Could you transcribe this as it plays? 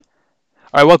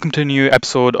All right, welcome to a new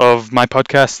episode of my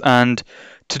podcast, and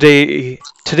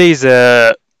today's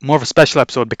more of a special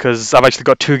episode because I've actually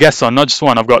got two guests on, not just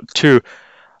one. I've got two,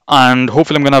 and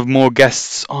hopefully I'm gonna have more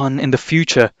guests on in the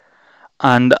future.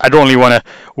 And I don't really want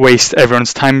to waste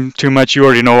everyone's time too much. You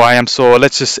already know who I am, so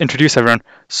let's just introduce everyone.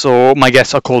 So my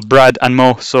guests are called Brad and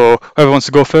Mo. So whoever wants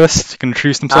to go first, you can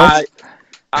introduce themselves.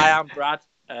 Hi, I'm Brad.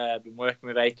 I've been working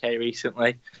with AK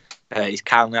recently. He's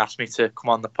kindly asked me to come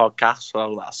on the podcast,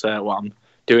 so that's what I'm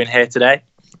doing here today.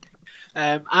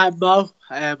 I'm Mo.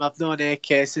 I've known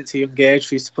AK since a young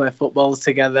age. We used to play football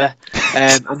together.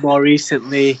 And more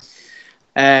recently,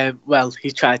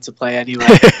 he tried to play anyway.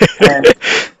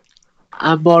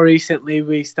 And more recently,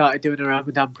 we started doing a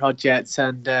Ramadan project,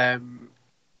 and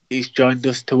he's joined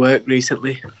us to work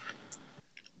recently.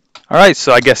 All right,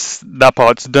 so I guess that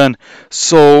part's done.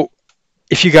 So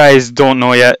if you guys don't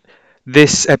know yet,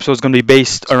 this episode is going to be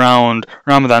based around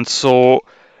Ramadan. So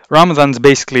Ramadan's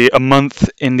basically a month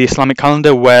in the Islamic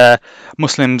calendar where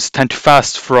Muslims tend to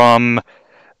fast from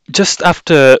just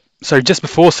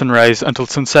before sunrise until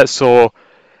sunset. So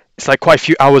it's like quite a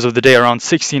few hours of the day, around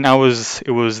 16 hours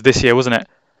it was this year, wasn't it?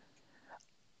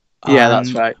 Yeah,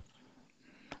 that's right.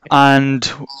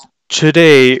 And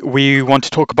today we want to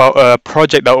talk about a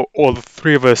project that all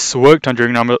three of us worked on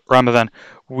during Ramadan.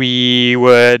 We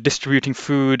were distributing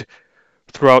food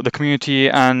throughout the community,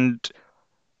 and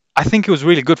I think it was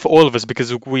really good for all of us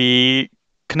because we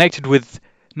connected with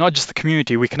not just the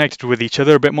community, we connected with each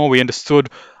other a bit more. We understood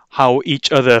how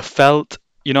each other felt.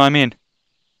 You know what I mean?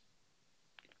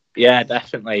 Yeah,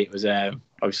 definitely. It was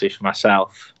obviously for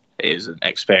myself. It was an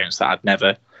experience that I'd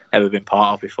never ever been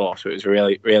part of before, so it was a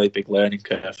really big learning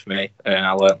curve for me, and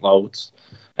I learnt loads.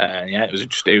 And yeah, it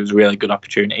was a really good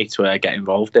opportunity to get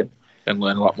involved in and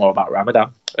learn a lot more about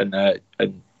Ramadan and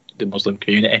the Muslim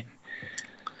community.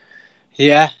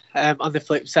 Yeah, on the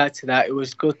flip side to that, it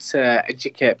was good to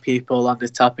educate people on the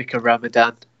topic of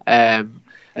Ramadan,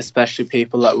 especially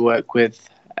people that we work with.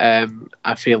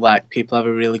 I feel like people have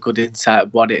a really good insight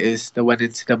of what it is. They went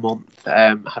into the month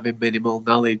having minimal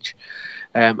knowledge,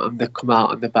 and they come out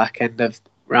on the back end of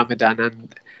Ramadan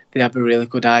and they have a really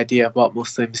good idea of what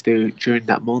Muslims do during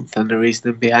that month and the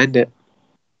reasoning behind it.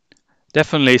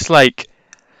 Definitely. It's like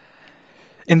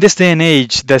in this day and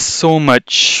age, there's so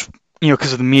much,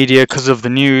 because of the media, because of the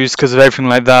news, because of everything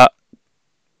like that,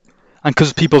 and because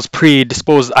of people's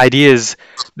predisposed ideas,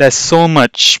 there's so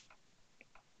much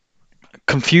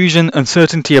confusion,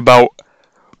 uncertainty about,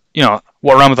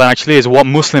 what Ramadan actually is, what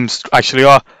Muslims actually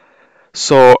are.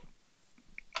 So,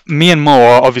 me and Mo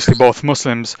are obviously both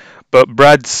Muslims, but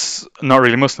Brad's not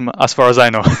really Muslim as far as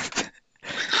I know.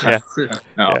 Yeah,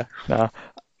 No. yeah.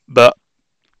 But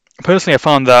personally, I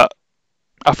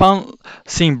found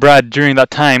seeing Brad during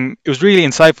that time, it was really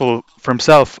insightful for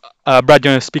himself. Brad, do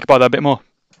you want to speak about that a bit more?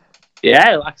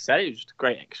 Yeah, like I said, it was just a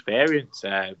great experience.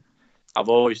 I've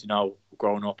always,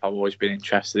 growing up, I've always been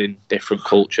interested in different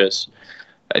cultures,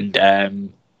 and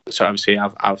so obviously,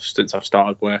 since I've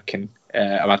started working,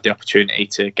 I've had the opportunity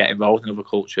to get involved in other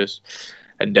cultures,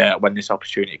 and when this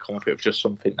opportunity came up, it was just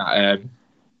something that,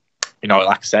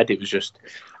 like I said, it was just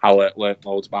I learned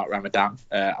loads about Ramadan.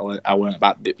 I learned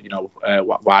about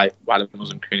why the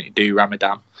Muslim community do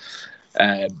Ramadan,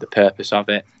 the purpose of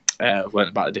it. I've learned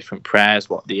about the different prayers,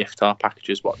 what the iftar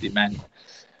packages, what they meant.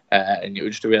 And it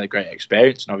was just a really great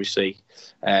experience. And obviously,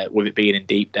 with it being in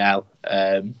Deepdale,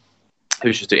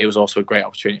 it was also a great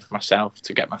opportunity for myself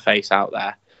to get my face out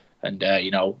there and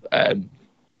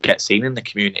get seen in the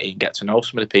community and get to know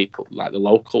some of the people, like the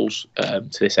locals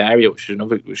to this area, which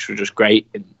was just great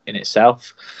in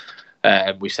itself.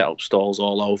 We set up stalls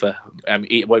all over,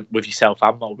 with yourself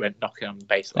and Mo, went knocking on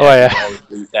basically. Oh yeah,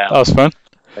 that was fun.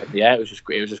 Yeah, it was just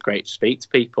great to speak to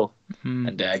people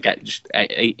and get just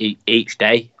each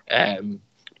day.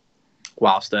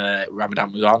 Whilst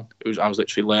Ramadan was on, I was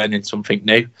literally learning something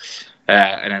new,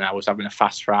 and then I was having a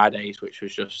fast Fridays, which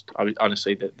was just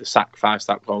honestly the sacrifice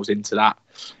that goes into that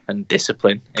and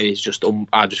discipline is just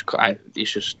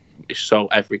it's so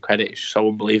every credit. It's so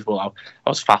unbelievable. I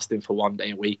was fasting for one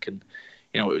day a week, and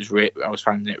I was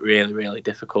finding it really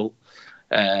difficult.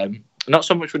 Not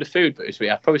so much with the food, but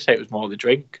I'd probably say it was more the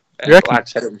drink. Like I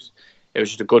said, it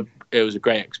was a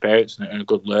great experience and a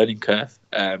good learning curve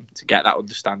to get that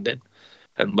understanding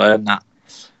and learn that.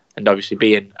 And obviously,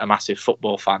 being a massive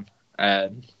football fan,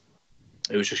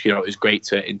 it was just it was great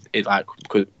to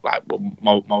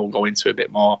Mo will go into it a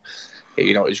bit more.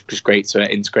 It was just great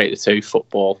to integrate the two,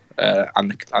 football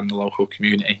and the local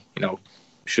community.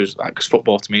 Which was because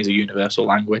football to me is a universal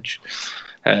language.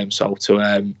 So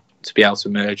to be able to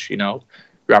merge,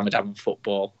 Ramadan and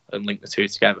football and link the two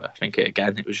together. I think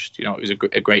it was just, it was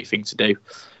a great thing to do.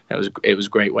 It was a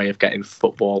great way of getting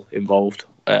football involved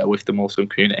with the Muslim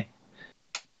community.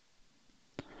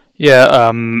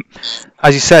 Yeah,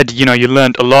 as you said, you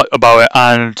learned a lot about it,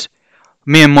 and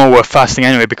me and Mo were fasting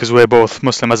anyway because we're both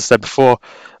Muslim, as I said before.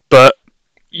 But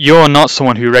you're not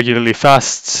someone who regularly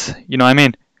fasts. You know what I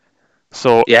mean?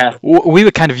 So Yeah. we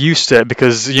were kind of used to it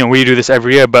because we do this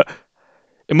every year. But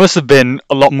it must have been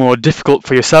a lot more difficult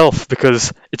for yourself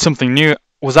because it's something new.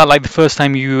 Was that like the first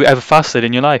time you ever fasted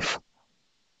in your life?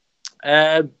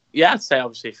 Yeah, I'd say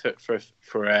obviously for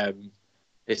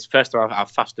it's the first time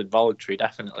I've fasted voluntary,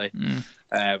 definitely.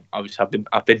 Obviously,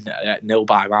 I've been nil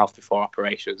by mouth before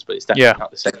operations, but it's definitely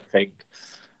not the same thing.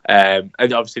 And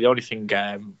obviously, the only thing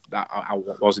that I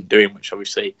wasn't doing, which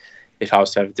obviously, if I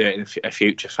was to ever do it in a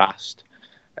future fast,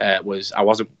 was I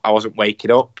wasn't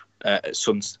waking up at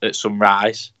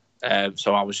sunrise.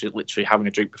 So I was just literally having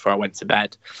a drink before I went to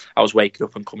bed. I was waking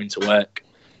up and coming to work.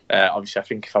 Obviously, I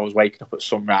think if I was waking up at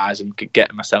sunrise and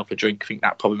getting myself a drink, I think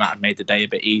that probably might have made the day a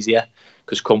bit easier.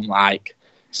 Because come like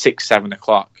 6-7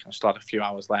 o'clock, I still had a few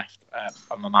hours left,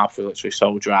 and my mouth was literally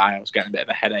so dry. I was getting a bit of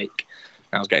a headache,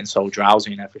 and I was getting so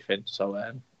drowsy and everything. So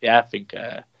I think,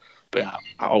 but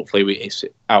hopefully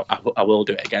I will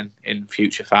do it again in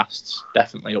future fasts.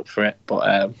 Definitely up for it,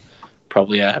 but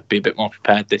probably be a bit more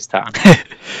prepared this time.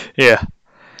 Yeah.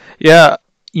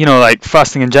 Like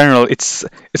fasting in general, it's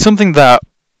something that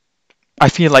I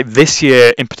feel like this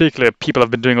year in particular people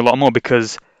have been doing a lot more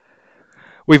because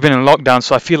we've been in lockdown.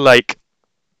 So I feel like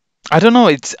I don't know.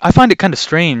 I find it kind of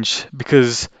strange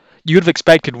because you would have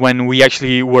expected when we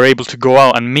actually were able to go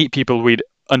out and meet people, we'd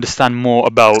understand more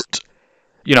about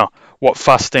what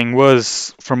fasting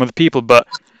was from other people. But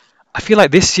I feel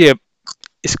like this year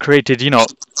it's created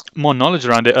more knowledge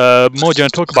around it. More, do you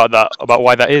want to talk about that? About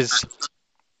why that is?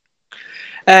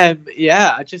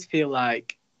 I just feel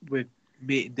like we're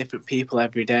meeting different people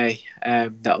every day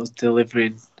that was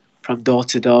delivering from door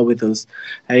to door with us.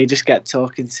 You just get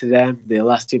talking to them.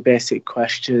 They'll ask you basic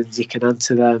questions. You can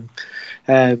answer them.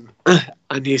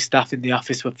 I knew staff in the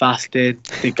office were fasting.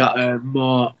 They got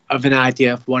more of an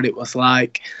idea of what it was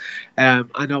like.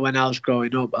 I know when I was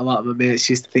growing up, a lot of my mates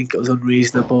used to think it was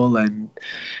unreasonable and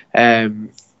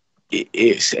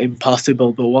it's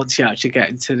impossible. But once you actually get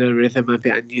into the rhythm of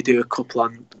it and you do a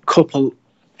couple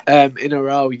in a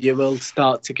row, you will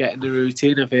start to get in the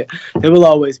routine of it. There will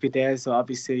always be days, so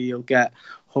obviously you'll get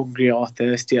hungry or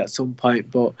thirsty at some point,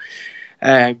 but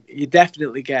you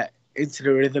definitely get into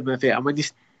the rhythm of it. And when you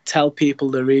tell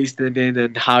people the reasoning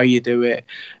and how you do it,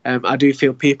 I do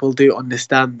feel people do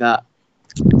understand that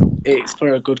it's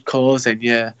for a good cause and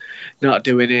you're not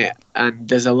doing it. And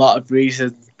there's a lot of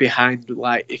reasons behind,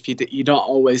 like if you don't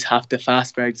always have to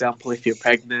fast. For example, if you're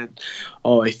pregnant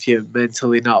or if you're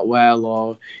mentally not well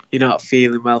or you're not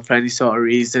feeling well for any sort of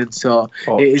reason. So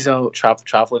it is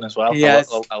traveling as well.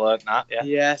 Yes, I learned that.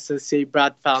 Yeah. So see,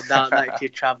 Brad found out that if you're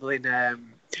traveling,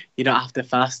 you don't have to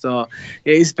fast. Or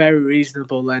it is very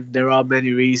reasonable, and there are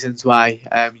many reasons why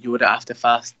you wouldn't have to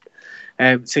fast.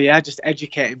 Just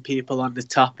educating people on the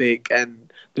topic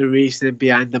and the reasoning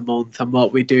behind the month and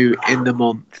what we do in the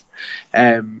month.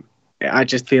 I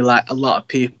just feel like a lot of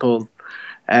people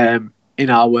in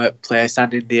our workplace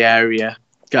and in the area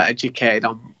got educated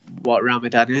on what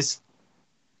Ramadan is.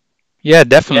 Yeah,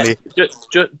 definitely. Yeah,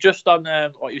 just on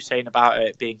what you're saying about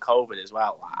it being COVID as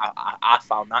well. I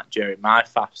found that during my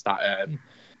fast that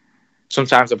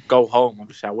sometimes I'd go home.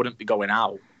 Obviously, I wouldn't be going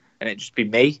out, and it'd just be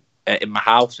me in my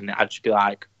house, and I'd just be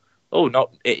like, "Oh no,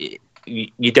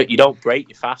 you don't break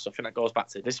your fast." I think that goes back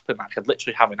to the discipline. I could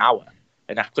literally have an hour,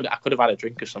 and I could have had a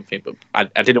drink or something, but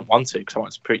I didn't want to because I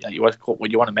wanted to prove that you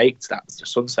want to make to that the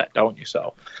sunset, don't you?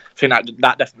 So I think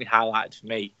that definitely highlighted for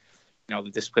me, the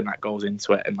discipline that goes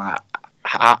into it, and like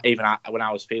when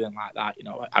I was feeling like that,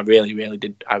 I really, really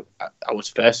did. I was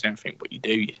first and everything, but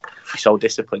you're so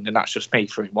disciplined, and that's just me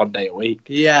for 1 day a week.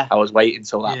 Yeah, I was waiting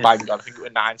until that banged on. I think it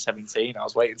was 9:17. I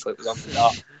was waiting until it was on the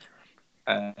dot.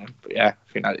 But yeah,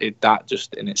 I think that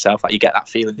just in itself, like you get that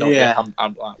feeling, don't you?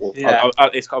 I'm like, well,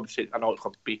 it's obviously, I know it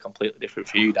could be completely different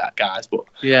for you, guys, but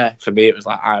for me, it was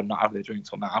like I'm not having a drink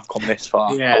till now. I've come this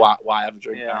far. Why have a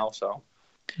drink now? So.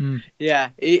 Yeah,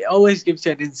 it always gives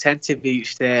you an incentive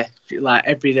each day. Like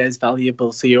every day is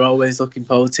valuable, so you're always looking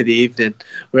forward to the evening.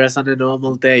 Whereas on a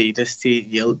normal day,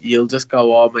 you'll just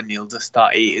go home and you'll just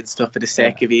start eating stuff for the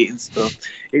sake of eating stuff.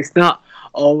 It's not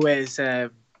always.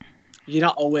 You're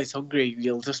not always hungry.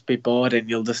 You'll just be bored and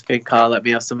you'll just think, "Oh, let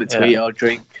me have something to eat or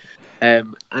drink."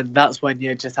 And that's when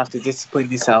you just have to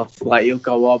discipline yourself. Like you'll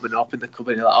go home and open the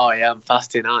cupboard and you're like, "Oh yeah, I'm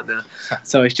fasting, aren't I?"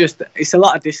 So it's a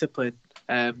lot of discipline.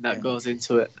 that goes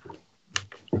into it.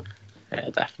 Yeah,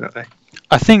 definitely.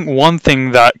 I think one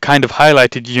thing that kind of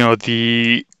highlighted,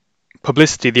 the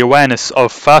publicity, the awareness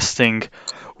of fasting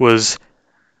was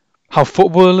how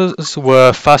footballers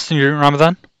were fasting during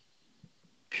Ramadan.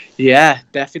 Yeah,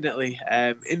 definitely.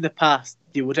 In the past,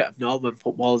 you wouldn't have known when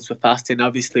footballers were fasting.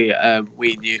 Obviously,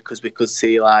 we knew because we could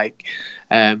see like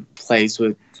players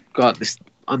would go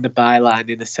on the byline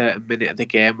in a certain minute of the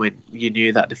game when you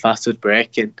knew that the fast was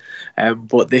breaking.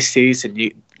 But this season,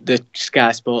 the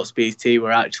Sky Sports BT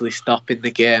were actually stopping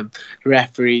the game. The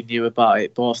referee knew about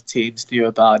it. Both teams knew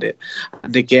about it,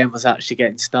 and the game was actually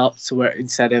getting stopped. So where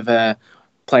instead of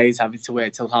players having to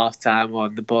wait till half time or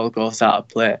the ball goes out of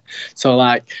play. So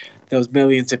like there was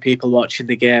millions of people watching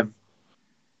the game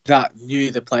that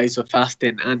knew the players were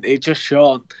fasting, and it just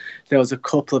showed. There was a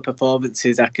couple of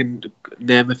performances, I can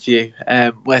name a few.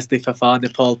 Wesley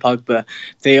Fofana, Paul Pogba,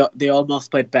 they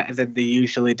almost played better than they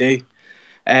usually do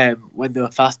when they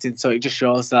were fasting. So it just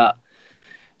shows that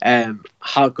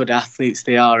how good athletes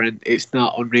they are, and it's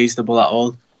not unreasonable at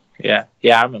all. Yeah,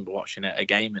 I remember watching a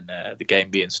game and the game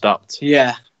being stopped.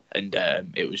 Yeah, and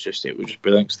it was just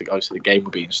brilliant because obviously the game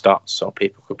was being stopped so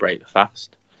people could break the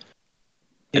fast.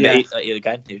 And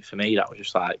again, for me, that was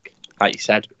just like you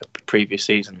said, previous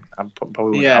season. I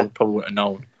probably wouldn't have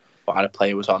known what other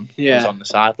player was on the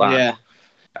sideline.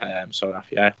 Yeah. So I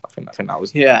think that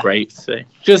was great to see.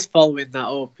 Just following that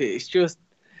up, it's just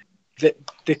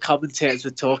the commentators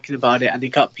were talking about it, and they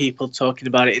got people talking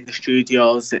about it in the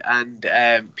studios and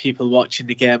people watching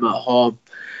the game at home,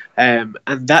 and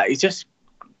that is just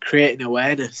creating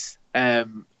awareness,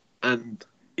 and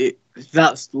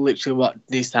that's literally what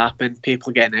needs to happen.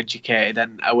 People getting educated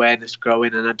and awareness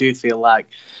growing, and I do feel like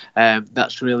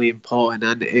that's really important,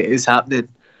 and it is happening.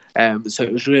 So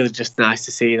it was really just nice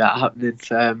to see that happening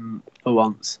for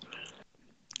once.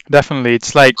 Definitely,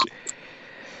 it's like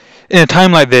in a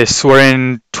time like this, we're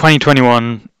in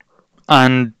 2021,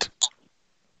 and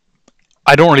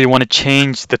I don't really want to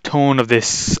change the tone of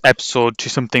this episode to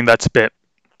something that's a bit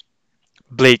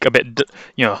bleak, a bit,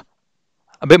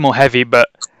 a bit more heavy, but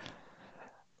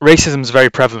racism is very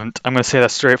prevalent. I'm going to say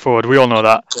that straightforward. We all know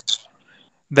that.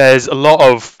 There's a lot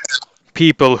of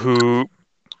people who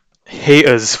hate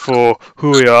us for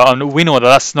who we are, and we know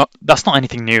that that's not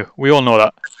anything new. We all know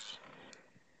that.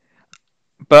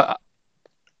 But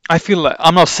I feel like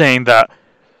I'm not saying that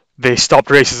they stopped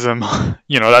racism.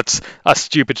 That's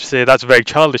stupid to say. That's very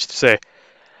childish to say.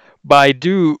 But I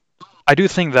do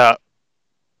think that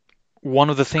one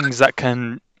of the things that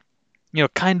can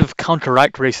kind of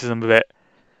counteract racism a bit,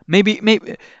 maybe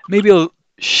it'll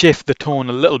shift the tone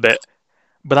a little bit,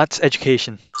 but that's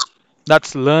education.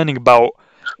 That's learning about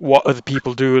what other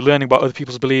people do, learning about other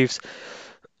people's beliefs.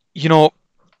 You know,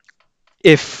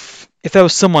 if there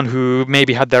was someone who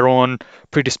maybe had their own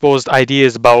predisposed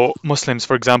ideas about Muslims,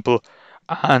 for example,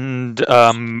 and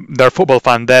they're a football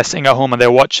fan, they're sitting at home and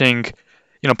they're watching,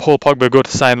 Paul Pogba go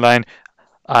to the sideline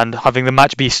and having the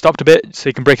match be stopped a bit so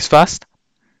he can break his fast.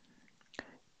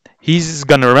 He's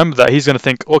gonna remember that. He's gonna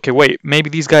think, okay, wait, maybe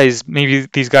these guys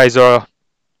are.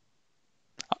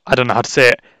 I don't know how to say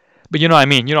it, but you know what I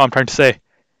mean. You know what I'm trying to say.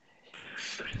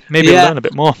 Maybe learn a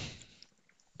bit more.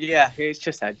 Yeah, it's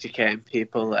just educating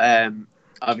people.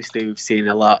 Obviously, we've seen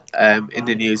a lot in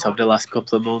the news over the last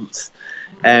couple of months.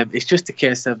 It's just a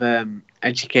case of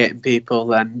educating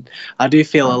people, and I do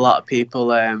feel a lot of people,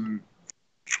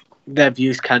 their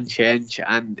views can change,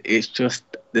 and it's just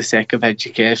the sake of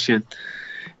education.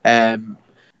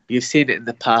 You've seen it in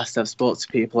the past. I've spoken to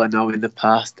people I know in the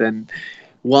past, and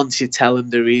once you tell them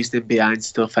the reasoning behind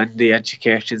stuff and the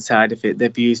education side of it, their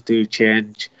views do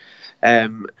change.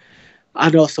 I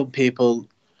know some people,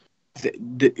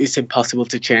 it's impossible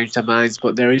to change their minds,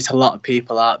 but there is a lot of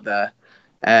people out there.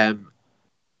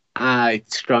 I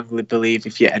strongly believe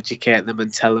if you educate them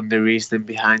and tell them the reasoning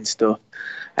behind stuff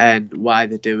and why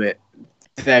they do it,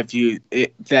 their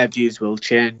views will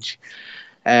change.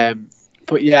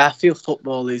 But yeah, I feel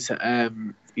football is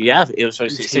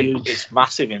it's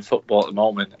massive in football at the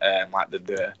moment. Like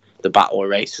the battle of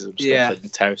racism stuff and the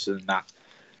terrorism and that.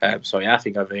 So yeah, I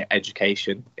think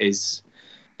education is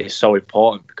so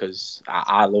important because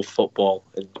I love football,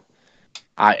 and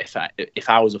if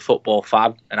I was a football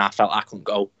fan and I felt I couldn't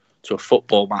go to a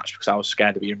football match because I was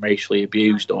scared of being racially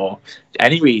abused or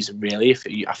any reason really, if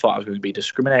I thought I was going to be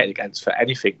discriminated against for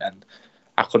anything, then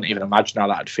I couldn't even imagine how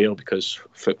that would feel because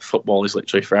football is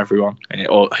literally for everyone, and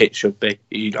it should be.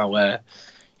 You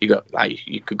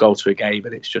could go to a game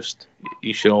and it's just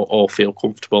you should all feel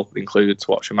comfortable, included,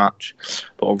 to watch a match.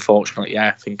 But unfortunately,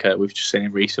 I think we've just seen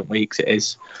in recent weeks it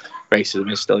is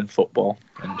racism is still in football,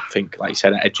 and I think, like you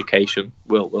said, education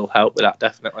will help with that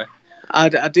definitely. I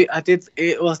did.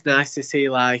 It was nice to see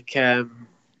like a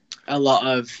lot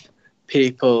of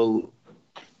people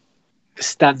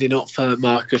standing up for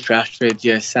Marcus Rashford,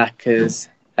 your Sakas,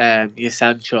 your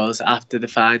Sanchos after the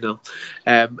final.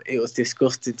 It was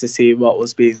disgusting to see what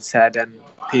was being said, and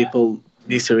people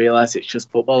need to realise it's just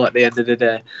football at the end of the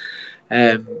day.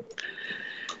 And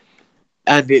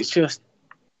it's just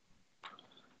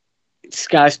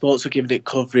Sky Sports were giving it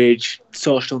coverage,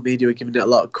 social media were giving it a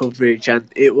lot of coverage, and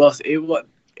it was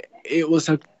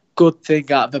a good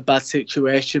thing out of a bad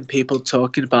situation. People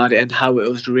talking about it and how it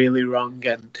was really wrong,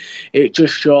 and it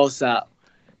just shows that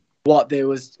what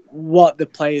the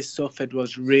players suffered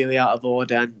was really out of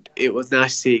order, and it was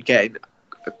nice to see it getting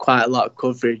quite a lot of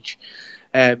coverage.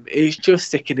 It's just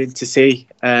sickening to see.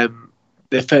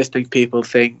 The first thing people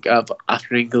think of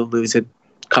after England lose a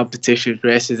competition is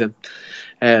racism.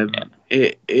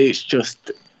 It's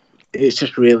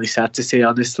just really sad to see,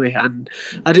 honestly. And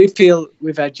I do feel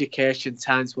with education,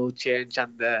 times will change,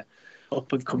 and the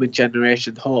up and coming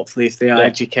generation, hopefully, if they are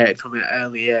educated from an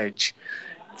early age,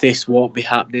 this won't be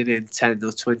happening in 10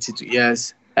 or 20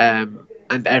 years, and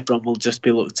everyone will just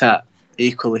be looked at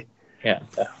equally. Yeah.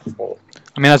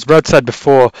 I mean, as Brad said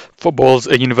before, football's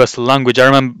a universal language. I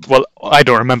remember, well, I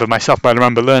don't remember myself, but I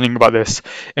remember learning about this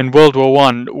in World War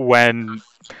One when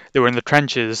they were in the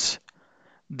trenches.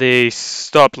 They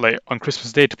stopped like on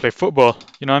Christmas Day to play football.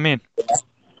 You know what I mean?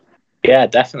 Yeah,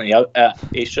 definitely.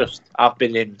 It's just I've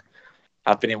been in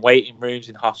waiting rooms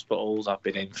in hospitals. I've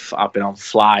been on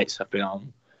flights. I've been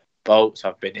on boats.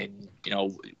 I've been in.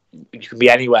 You can be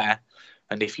anywhere,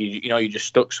 and if you're just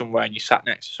stuck somewhere and you sat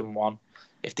next to someone,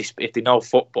 if they know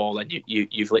football, then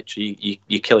you've literally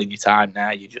you're killing your time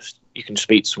there. You can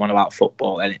speak to someone about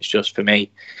football, and it's just, for me,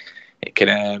 it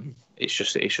can it's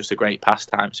just a great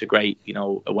pastime. It's a great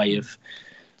a way of,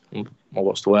 well,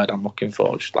 what's the word I'm looking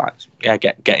for? Just like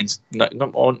getting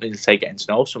not wanting to say getting to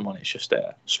know someone. It's just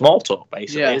a small talk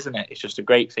basically, isn't it? It's just a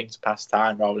great thing to pass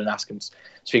time rather than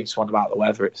speaking to someone about the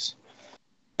weather. It's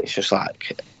just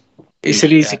like it's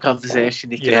an easy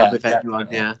conversation you can have with anyone.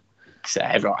 Yeah. So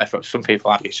everyone, some people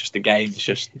like it's just a game. It's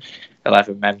just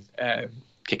 11 men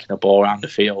kicking a ball around the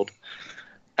field.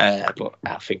 But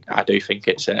I do think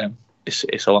it's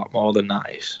a lot more than that.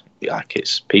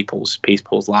 It's people's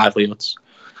livelihoods.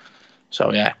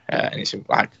 So and it's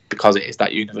like, because it is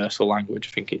that universal language.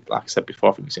 I think like I said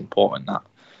before, I think it's important that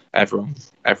everyone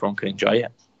can enjoy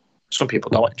it. Some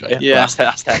people don't enjoy it. Yeah,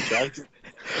 that's their choice.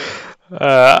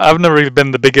 I've never really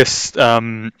been the biggest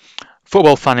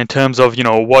football fan in terms of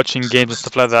watching games and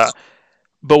stuff like that.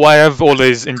 But what I've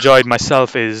always enjoyed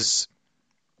myself is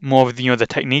more of the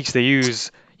techniques they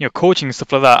use, coaching and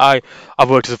stuff like that. I've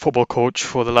worked as a football coach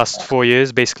for the last 4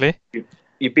 years, basically.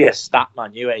 You'd be a stat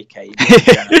man, you AK. You'd be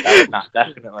that,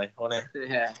 definitely, wouldn't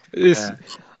it? Yeah.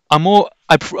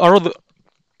 I'd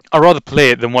rather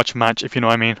play it than watch a match, if you know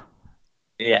what I mean.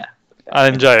 Yeah. I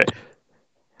enjoy it.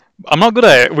 I'm not good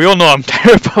at it. We all know I'm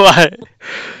terrible at it.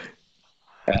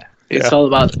 It's all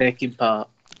about taking part.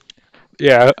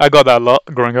 Yeah, I got that a lot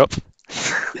growing up.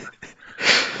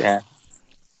 Yeah.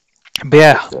 But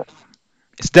yeah,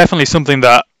 it's definitely something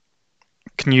that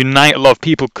can unite a lot of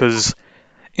people, because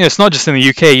it's not just in the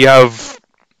UK. You have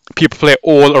people play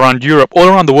all around Europe, all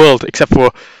around the world, except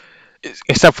for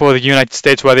the United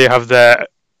States, where they have their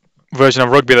version of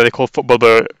rugby that they call football.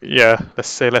 But yeah, let's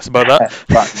say less about that.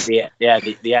 the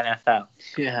NFL.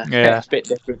 Yeah. It's a bit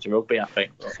different to rugby, I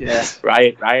think. But Yeah.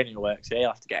 Ryan, who works here,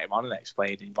 you'll have to get him on and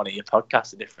explain in one of your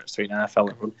podcasts the difference between NFL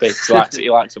and rugby. He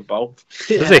likes them both.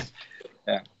 Does he?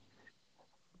 Yeah.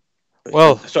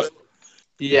 Well.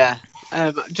 Yeah.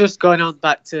 Just going on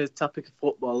back to the topic of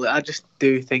football, I just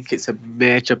do think it's a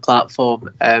major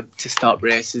platform to stop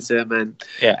racism and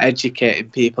educating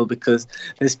people, because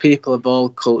there's people of all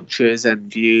cultures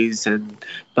and views and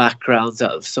backgrounds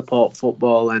that support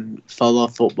football and follow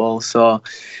football. So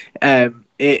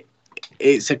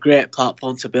it's a great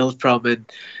platform to build from,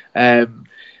 and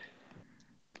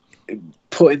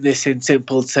putting this in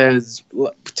simple terms,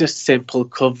 just simple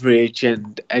coverage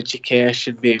and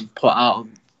education being put out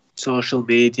on social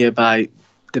media by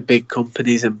the big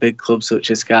companies and big clubs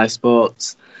such as Sky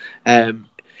Sports.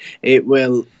 It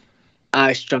will,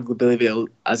 I strongly believe it will,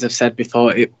 as I've said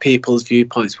before, people's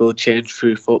viewpoints will change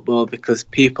through football, because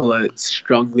people are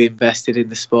strongly invested in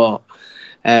the sport,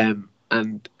 and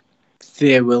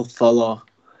they will follow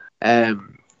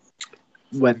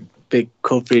when big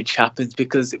coverage happens,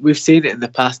 because we've seen it in the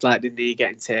past, like the knee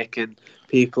getting taken.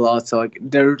 People also,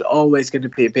 there's always going to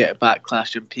be a bit of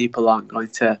backlash, and people aren't going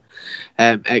to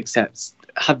have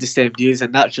the same views,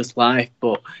 and that's just life.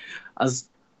 But as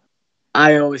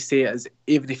I always see it as,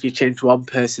 even if you change one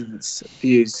person's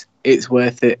views, it's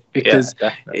worth it, because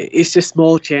it's just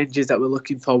small changes that we're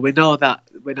looking for. We know that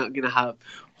we're not going to have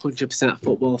 100%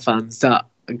 football fans that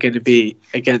are going to be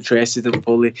against racism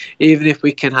fully. Even if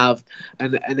we can have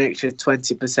an extra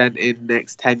 20% in the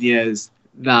next 10 years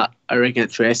that are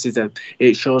against racism,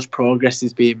 it shows progress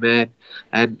is being made.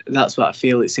 And that's what I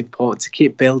feel it's important to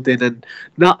keep building, and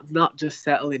not just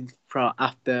settling for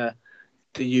after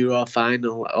the Euro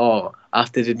final or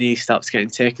after the knee stops getting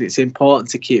taken. It's important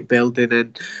to keep building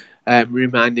and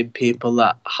reminding people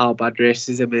that how bad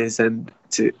racism is, and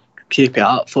to keep it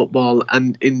out of football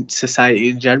and in society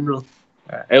in general.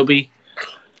 It'll be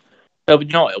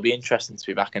interesting to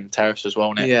be back in the terrace as well,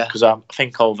 won't it? Yeah. Because I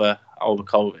think over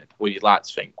COVID, you'd like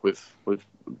to think with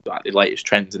like the latest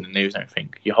trends in the news and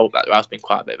everything, you hope that there has been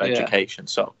quite a bit of education.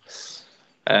 So,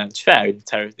 it's fair in the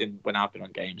terrace. When I've been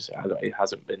on games, it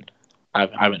hasn't been. I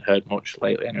haven't heard much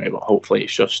lately anyway, but hopefully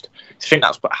it's just. I think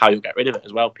that's how you'll get rid of it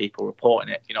as well. People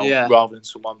reporting it, rather than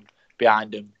someone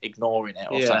behind them ignoring it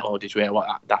or saying, "Oh, did you hear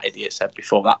what that idiot said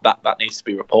before?" That needs to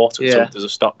be reported. So there's a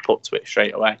stop put to it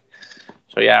straight away.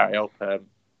 So I hope.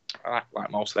 Like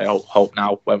most, I hope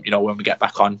now when we get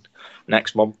back on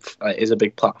next month, it is a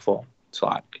big platform to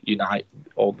like unite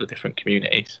all the different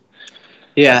communities.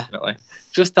 Yeah, definitely.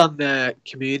 Just on the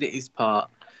communities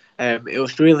part, it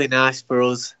was really nice for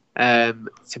us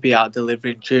to be out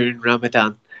delivering during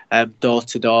Ramadan, door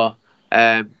to door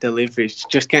deliveries,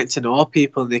 just getting to know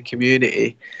people in the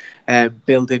community,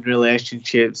 building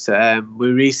relationships. We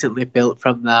recently built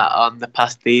from that on the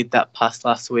past Eid that passed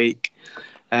last week.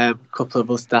 A couple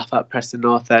of us staff at Preston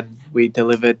North End, we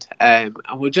delivered, and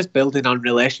we're just building on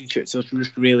relationships. So it's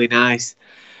just really nice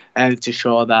to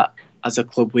show that as a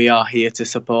club we are here to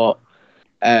support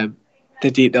the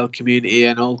Deepdale community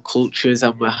and all cultures,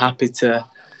 and we're happy to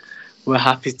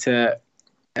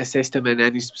assist them in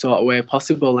any sort of way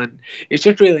possible. And it's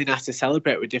just really nice to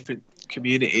celebrate with different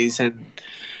communities. And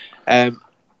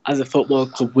as a football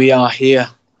club, we are here,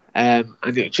 and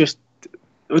it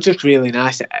was just really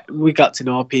nice. We got to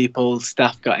know people,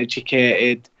 staff got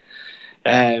educated.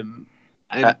 And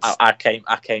I came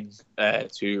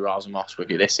to Rosen Moss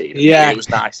with you this season. Yeah, it was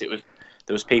nice. There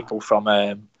was people from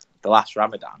the last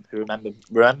Ramadan who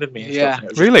remembered me and stuff. And it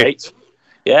was really great.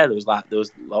 Yeah, there was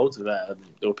loads of there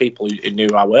were people who knew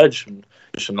our words from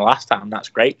the last time. That's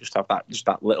great. Just have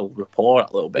that little rapport,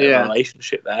 that little bit of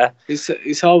relationship there.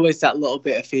 It's always that little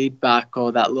bit of feedback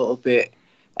or that little bit.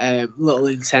 Little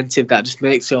incentive that just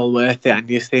makes it all worth it, and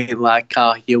you think like,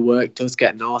 your work does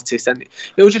get noticed. And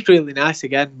it was just really nice.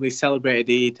 Again, we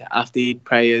celebrated Eid. After Eid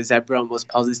prayers, everyone was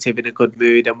positive, in a good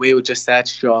mood, and we were just there to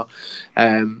show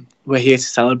we're here to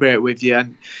celebrate with you.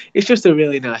 And it's just a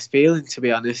really nice feeling, to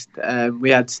be honest. We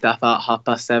had staff out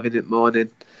 7:30 in the morning,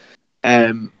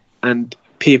 and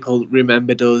people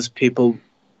remembered us. People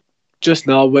just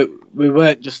know we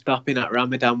weren't just stopping at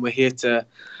Ramadan. We're here to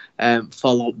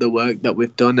follow up the work that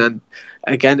we've done. And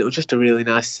again, it was just a really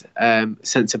nice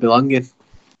sense of belonging.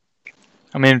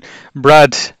 I mean,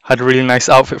 Brad had a really nice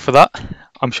outfit for that.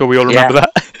 I'm sure we all remember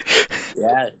that.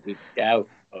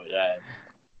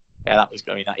 That was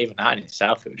going. Even that in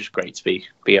itself, it was just great to be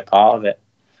a part of it.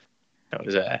 It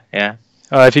was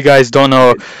if you guys don't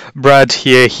know, Brad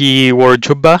here, he wore a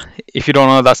jubba. If you don't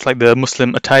know, that's like the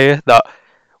Muslim attire that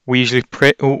we usually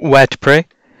wear to pray.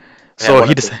 So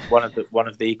one of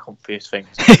the comfiest things.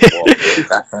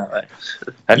 Definitely.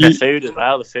 And the food as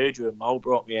well. The food you and Mo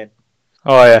brought me in.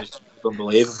 Oh yeah, it was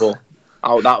unbelievable.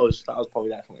 Oh, that was probably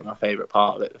definitely my favourite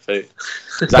part of it. The food.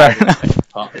 That was my favourite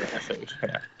part of it, the food.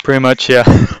 Yeah. Pretty much, yeah.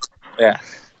 Yeah,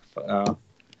 but,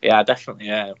 definitely.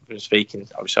 Yeah, speaking.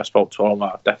 Obviously, I spoke to all.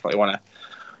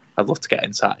 I'd love to get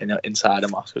inside a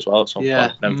mosque as well at some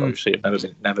point. Obviously, I've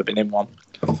never been in one.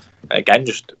 Again,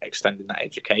 just extending that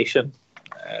education.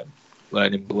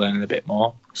 Learning a bit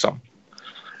more. So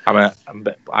I'm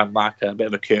like a bit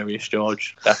of a curious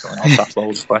George. Definitely, I'll ask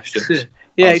loads of questions.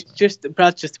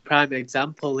 Brad's just a prime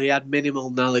example. He had minimal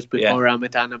knowledge before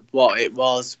Ramadan of what it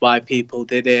was, why people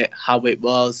did it, how it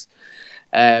was.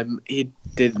 He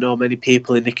didn't know many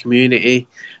people in the community.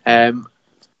 1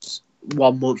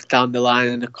 month down the line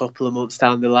and a couple of months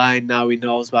down the line, now he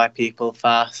knows why people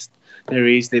fast, the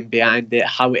reasoning behind it,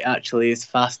 how it actually is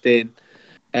fasting.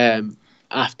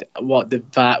 After what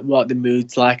the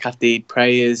mood's like after Eid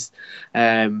prayers,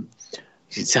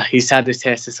 he's had a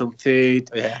taste of some food.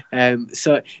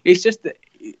 So it's just that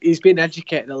he's been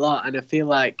educated a lot, and I feel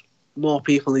like more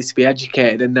people need to be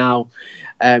educated. And now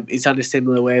he's on a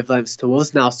similar wavelength to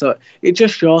us now. So it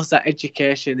just shows that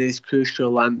education is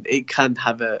crucial, and it can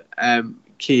have a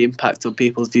key impact on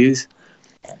people's views.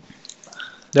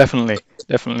 Definitely,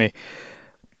 definitely.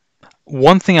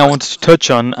 One thing I wanted to touch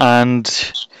on, and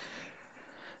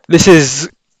this is,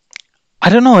 I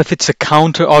don't know if it's a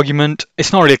counter argument.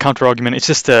 It's not really a counter argument. It's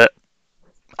just a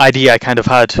idea I kind of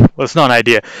had. Well, it's not an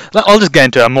idea. I'll just get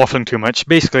into it. I'm waffling too much.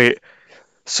 Basically,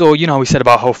 so you know, we said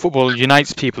about how football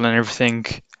unites people and everything.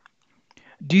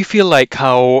 Do you feel like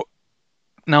how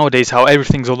nowadays how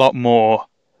everything's a lot more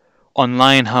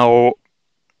online? How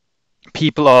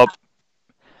people are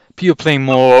people playing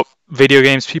more video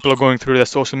games. People are going through their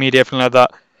social media, everything like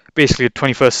that. Basically, the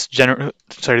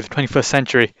 21st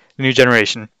century, the new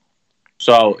generation.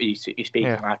 So you're speaking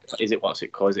Yeah. like, is it what's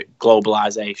it called? Is it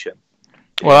globalization?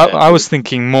 Well, I was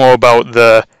thinking more about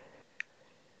the.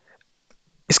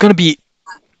 It's going to be.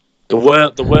 The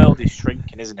world is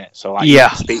shrinking, isn't it? So like, you Yeah.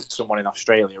 can speak to someone in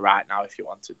Australia right now if you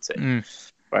wanted to, Mm,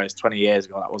 whereas 20 years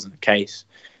ago that wasn't the case.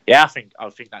 Yeah, I think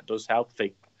that does help. I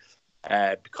think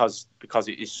because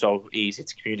it is so easy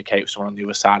to communicate with someone on the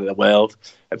other side of the world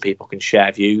and people can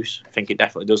share views. I think it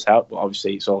definitely does help, but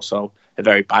obviously it's also a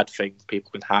very bad thing. People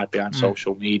can hide behind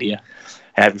social media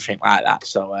and everything like that.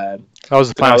 So that was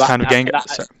the plan. no, I was that, kind of getting.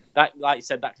 that, like you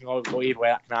said, that can go either way.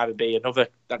 That can either be either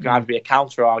be a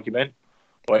counter argument,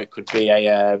 or it could be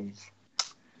it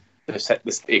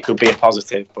could be a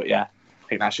positive. But yeah, I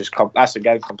think that's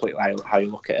again completely how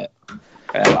you look at it.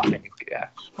 I think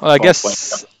Well, I both ways.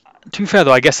 guess. To be fair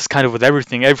though, I guess it's kind of with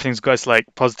everything. Everything's got its like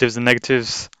positives and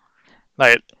negatives.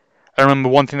 Like I remember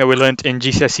one thing that we learnt in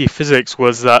GCSE physics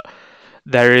was that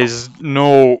there is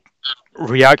no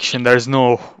reaction. There's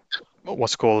no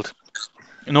what's it called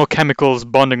no chemicals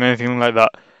bonding or anything like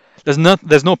that. There's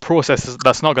no process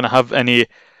that's not going to have any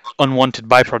unwanted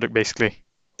byproduct. Basically,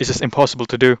 it's just impossible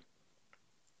to do.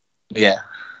 Yeah,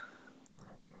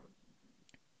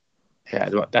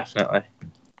 definitely.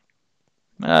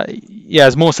 Yeah,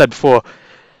 as Mo said before,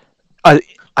 I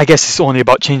guess it's only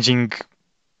about changing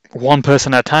one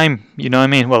person at a time. You know what I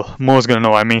mean? Well, Mo's gonna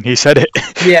know what I mean. He said it.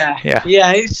 Yeah, Yeah.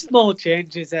 yeah, it's small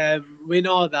changes. We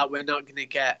know that we're not going to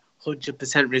get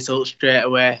 100% results straight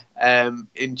away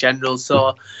in general.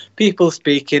 So people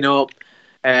speaking up,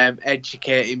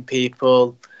 educating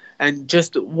people, and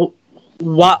just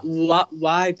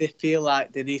why they feel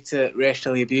like they need to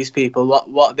racially abuse people.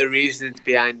 What are the reasons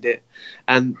behind it?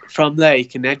 And from there, you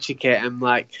can educate them,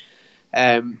 like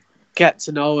get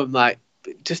to know them, like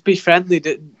just be friendly.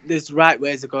 There's right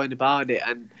ways of going about it,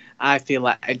 and I feel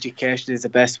like education is the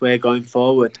best way going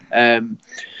forward.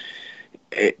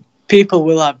 People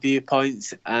will have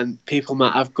viewpoints, and people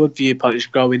might have good viewpoints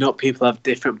growing up. People have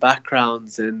different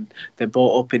backgrounds, and they're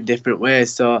brought up in different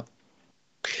ways. So,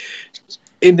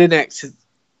 in the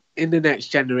next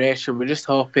generation, we're just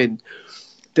hoping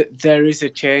that there is a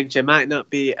change. There might not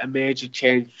be a major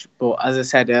change, but as I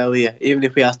said earlier, even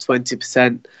if we have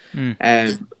 20%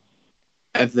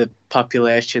 of the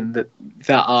population that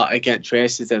are against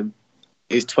racism,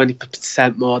 is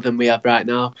 20% more than we have right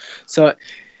now. So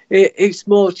it's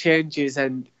small changes,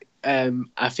 and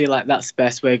I feel like that's the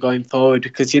best way going forward,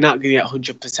 because you're not going to get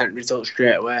 100% results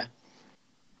straight away.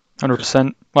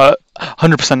 100%. Well,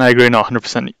 100% I agree. Not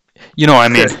 100%. You know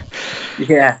what I mean?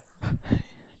 Yeah.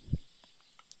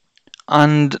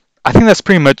 And I think that's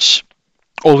pretty much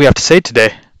all we have to say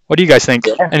today. What do you guys think?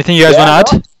 Yeah. Anything you guys want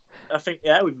to add? I think we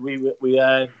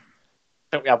I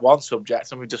think we have one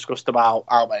subject and we discussed about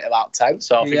 10.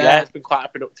 So I think it's been quite a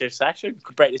productive session. We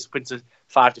could break this up into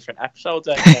 5 different episodes.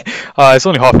 It's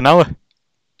only half an hour.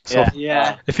 So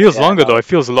Yeah. it feels longer though. It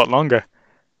feels a lot longer.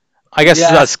 I guess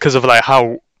that's because of like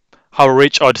how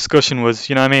rich our discussion was.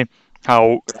 You know what I mean?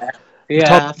 I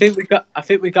think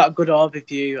we got a good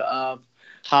overview of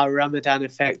how Ramadan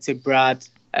affected Brad.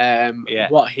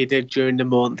 What he did during the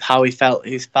month, how he felt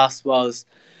his fast was,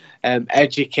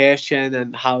 education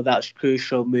and how that's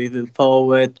crucial moving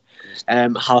forward,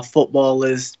 how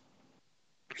footballers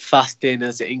fasting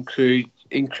has increased.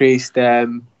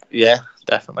 Yeah,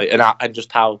 definitely, and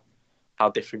just how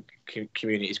different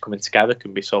communities coming together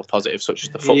can be so positive, such as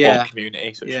the football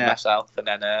community, such as myself, and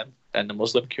then the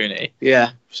Muslim community.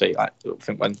 Yeah. So I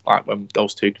think when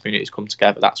those two communities come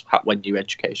together, that's when new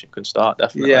education can start.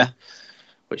 Definitely. Yeah.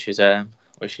 Which is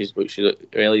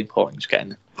really important, just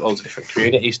getting all the different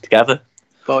communities together.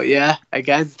 But yeah,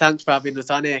 again, thanks for having us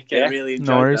on here. I really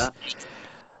enjoyed that.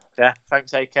 Yeah,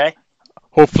 thanks, AK.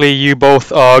 Hopefully you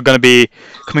both are going to be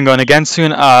coming on again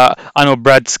soon. I know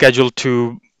Brad's scheduled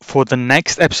for the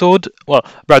next episode. Well,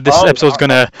 Brad, this episode's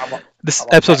gonna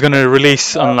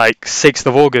release on like 6th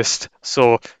of August.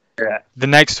 So the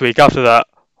next week after that,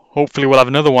 hopefully we'll have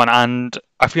another one, and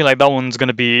I feel like that one's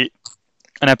gonna be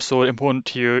an episode important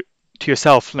to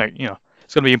yourself. Like, you know,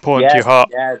 it's gonna be important to your heart.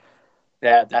 Yeah,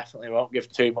 Yeah, definitely won't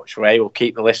give too much away. We'll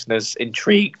keep the listeners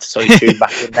intrigued, so you tune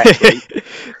back in next week.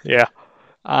 Yeah.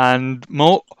 And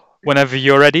Mo, whenever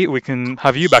you're ready, we can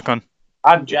have you back on.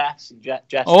 And Jess. Jess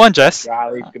Oh, and Jess.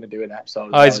 Riley's going to do an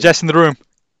episode. Oh, is Jess in the room?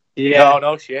 Yeah.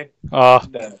 No, she ain't. Oh,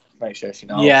 Make sure she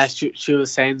knows. Yeah, she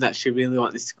was saying that she really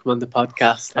wanted to come on the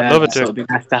podcast. I'd love it so to. it'd be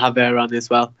nice to have her on as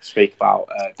well. Speak about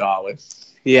Darwin.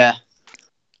 Yeah.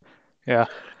 yeah.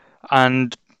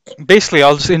 And basically,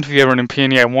 I'll just interview everyone in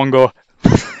Pioneer in one go.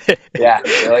 Yeah,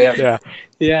 brilliant. Yeah.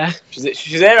 Yeah.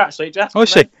 She's there actually, Jess. Oh, is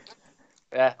she?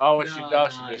 Yeah. Oh, No,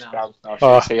 she just no. gone. No,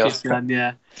 Oh. She's gone,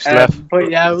 yeah. She's left. But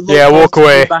yeah, we'll Yeah, walk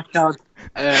away. back on.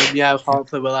 Yeah,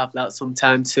 hopefully we'll have that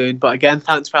sometime soon. But again,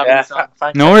 thanks for having Yeah, us on.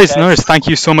 thanks, No worries, Jess. no worries. Thank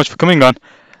you so much for coming on.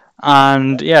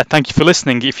 And yeah, thank you for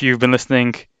listening. If you've been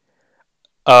listening,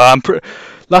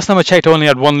 last time I checked, I only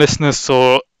had one listener.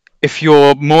 So if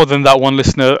you're more than that one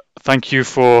listener, thank you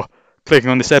for clicking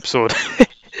on this episode.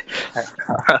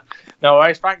 No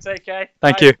worries. Thanks, AK.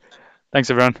 Thank Bye. you. Thanks,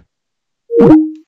 everyone.